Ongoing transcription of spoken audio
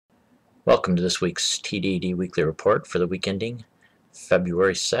Welcome to this week's TDD Weekly Report for the week ending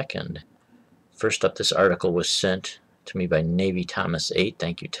February 2nd. First up, this article was sent to me by Navy Thomas 8.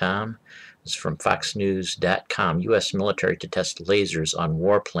 Thank you, Tom. This is from FoxNews.com. U.S. military to test lasers on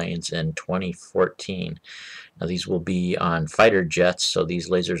warplanes in 2014. Now, these will be on fighter jets, so these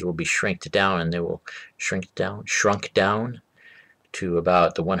lasers will be shrunk down, and they will shrunk down to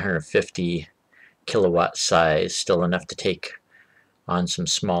about the 150 kilowatt size, still enough to take on some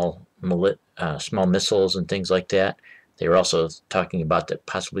small missiles and things like that. They were also talking about that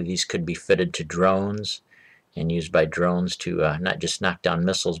possibly these could be fitted to drones and used by drones to not just knock down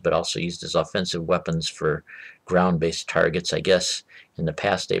missiles, but also used as offensive weapons for ground-based targets. I guess in the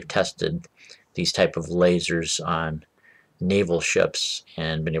past they've tested these type of lasers on naval ships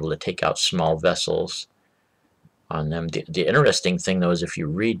and been able to take out small vessels on them. The interesting thing, though, is if you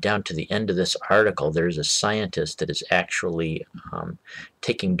read down to the end of this article, there's a scientist that is actually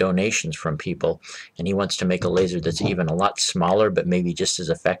taking donations from people, and he wants to make a laser that's even a lot smaller but maybe just as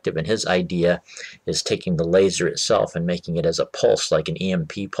effective. And his idea is taking the laser itself and making it as a pulse, like an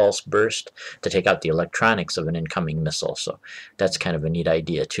EMP pulse burst, to take out the electronics of an incoming missile. So that's kind of a neat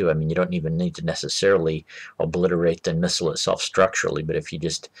idea too. I mean, you don't even need to necessarily obliterate the missile itself structurally, but if you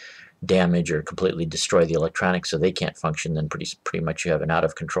just damage or completely destroy the electronics so they can't function, then pretty much you have an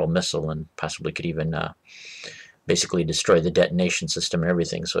out-of-control missile, and possibly could even basically destroy the detonation system and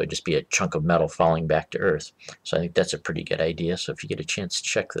everything. So it'd just be a chunk of metal falling back to Earth. So I think that's a pretty good idea. So if you get a chance,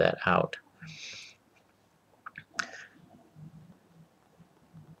 check that out.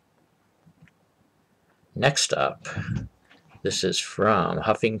 Next up, this is from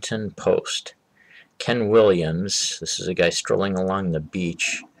Huffington Post. Ken Williams, this is a guy strolling along the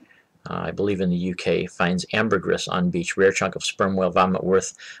beach, I believe in the UK, finds ambergris on beach, rare chunk of sperm whale vomit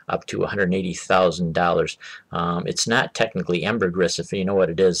worth up to $180,000. It's not technically ambergris, if you know what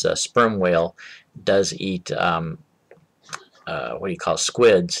it is. A sperm whale does eat,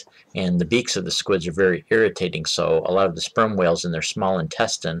 squids, and the beaks of the squids are very irritating, so a lot of the sperm whales in their small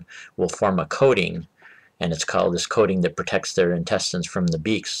intestine will form a coating, and it's called this coating that protects their intestines from the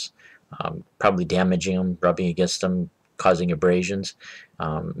beaks, probably damaging them, rubbing against them, causing abrasions.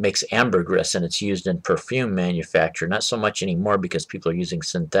 Makes ambergris, and it's used in perfume manufacture. Not so much anymore because people are using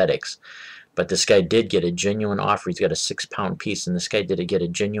synthetics. But this guy did get a genuine offer. He's got a 6-pound piece, and this guy did get a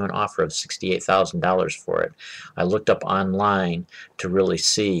genuine offer of $68,000 for it. I looked up online to really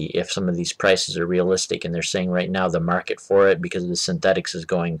see if some of these prices are realistic, and they're saying right now the market for it, because of the synthetics, is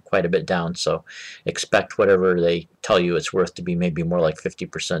going quite a bit down. So expect whatever they tell you it's worth to be maybe more like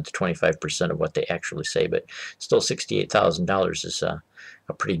 50% to 25% of what they actually say. But still, $68,000 is a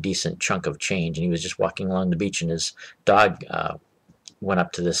pretty decent chunk of change. And he was just walking along the beach, and his dog went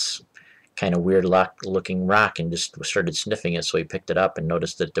up to this kind of weird looking rock and just started sniffing it. So he picked it up and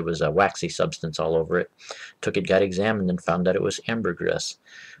noticed that there was a waxy substance all over it. Took it, got examined, and found that it was ambergris.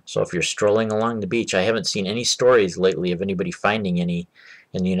 So if you're strolling along the beach, I haven't seen any stories lately of anybody finding any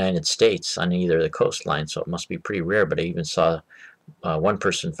in the United States on either of the coastline, so it must be pretty rare. But I even saw one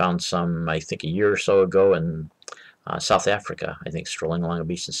person found some, I think, a year or so ago in South Africa. I think strolling along a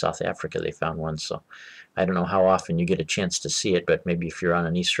beach in South Africa they found one. So I don't know how often you get a chance to see it, but maybe if you're on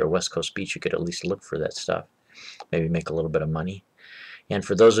an East or West Coast beach, you could at least look for that stuff. Maybe make a little bit of money. And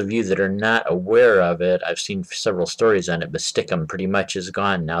for those of you that are not aware of it, I've seen several stories on it, but Stickum pretty much is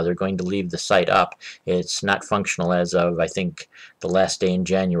gone now. They're going to leave the site up. It's not functional as of, I think, the last day in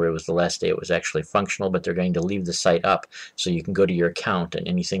January was the last day it was actually functional, but they're going to leave the site up so you can go to your account, and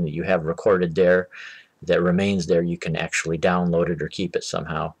anything that you have recorded there that remains there, you can actually download it or keep it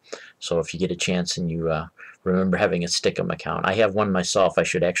somehow. So if you get a chance and you remember having a Stickum account. I have one myself. I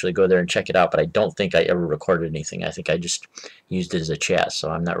should actually go there and check it out, but I don't think I ever recorded anything. I think I just used it as a chat, so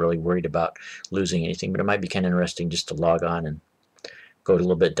I'm not really worried about losing anything, but it might be kind of interesting just to log on and go a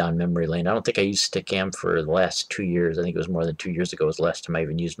little bit down memory lane. I don't think I used Stickam for the last 2 years. I think it was more than 2 years ago was the last time I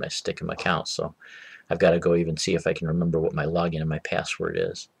even used my Stickum account, so I've got to go even see if I can remember what my login and my password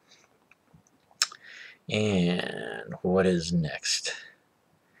is. And what is next?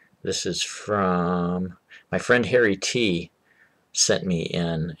 This is from my friend Harry T. Sent me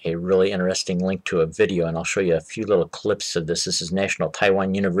in a really interesting link to a video, and I'll show you a few little clips of this. This is National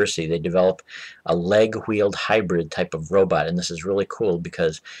Taiwan University. They develop a leg-wheeled hybrid type of robot, and this is really cool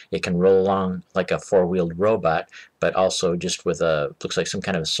because it can roll along like a four-wheeled robot, but also just with a, looks like some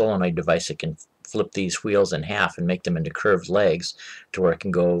kind of a solenoid device. It can flip these wheels in half and make them into curved legs to where it can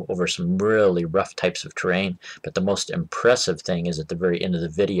go over some really rough types of terrain. But the most impressive thing is at the very end of the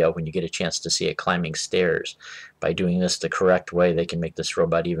video when you get a chance to see it climbing stairs. By doing this the correct way, they can make this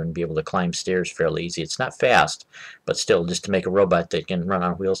robot even be able to climb stairs fairly easy. It's not fast, but still, just to make a robot that can run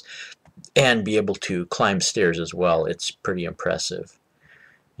on wheels and be able to climb stairs as well. It's pretty impressive.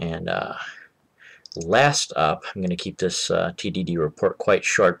 And last up, I'm going to keep this TDD report quite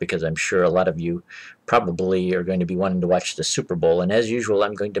short because I'm sure a lot of you probably are going to be wanting to watch the Super Bowl. And as usual,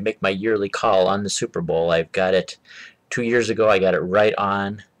 I'm going to make my yearly call on the Super Bowl. I've got it 2 years ago. I got it right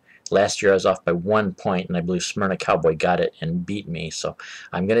on. Last year I was off by 1 point, and I believe Smyrna Cowboy got it and beat me. So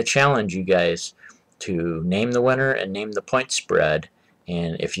I'm going to challenge you guys to name the winner and name the point spread.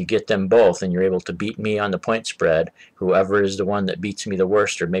 And if you get them both and you're able to beat me on the point spread, whoever is the one that beats me the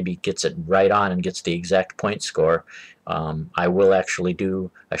worst or maybe gets it right on and gets the exact point score, I will actually do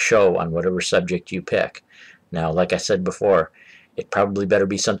a show on whatever subject you pick. Now, like I said before, it probably better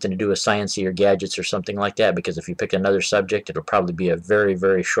be something to do with sciencey or gadgets or something like that, because if you pick another subject, it'll probably be a very,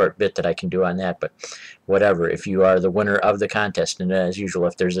 very short bit that I can do on that. But whatever, if you are the winner of the contest, and as usual,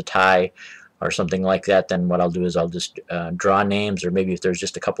 if there's a tie or something like that, then what I'll do is I'll just draw names, or maybe if there's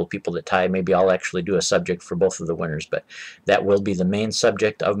just a couple of people that tie, maybe I'll actually do a subject for both of the winners. But that will be the main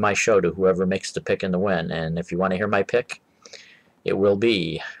subject of my show to whoever makes the pick and the win. And if you want to hear my pick, it will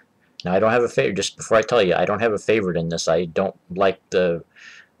be... Now, I don't have a favorite. Just before I tell you, I don't have a favorite in this. I don't like the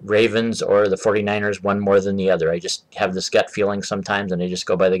Ravens or the 49ers one more than the other. I just have this gut feeling sometimes, and I just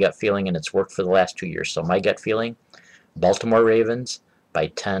go by the gut feeling, and it's worked for the last 2 years. So my gut feeling, Baltimore Ravens by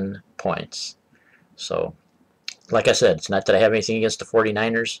 10 points. So, like I said, it's not that I have anything against the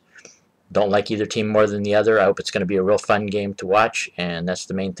 49ers. Don't like either team more than the other. I hope it's going to be a real fun game to watch, and that's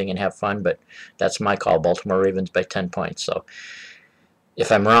the main thing, and have fun. But that's my call, Baltimore Ravens by 10 points. So if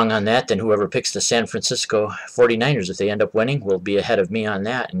I'm wrong on that, then whoever picks the San Francisco 49ers, if they end up winning, will be ahead of me on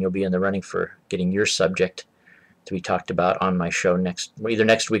that, and you'll be in the running for getting your subject to be talked about on my show either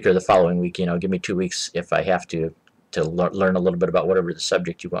next week or the following week. You know, give me 2 weeks if I have to learn a little bit about whatever the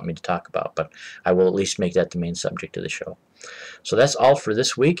subject you want me to talk about, but I will at least make that the main subject of the show. So that's all for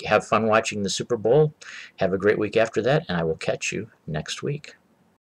this week. Have fun watching the Super Bowl. Have a great week after that, and I will catch you next week.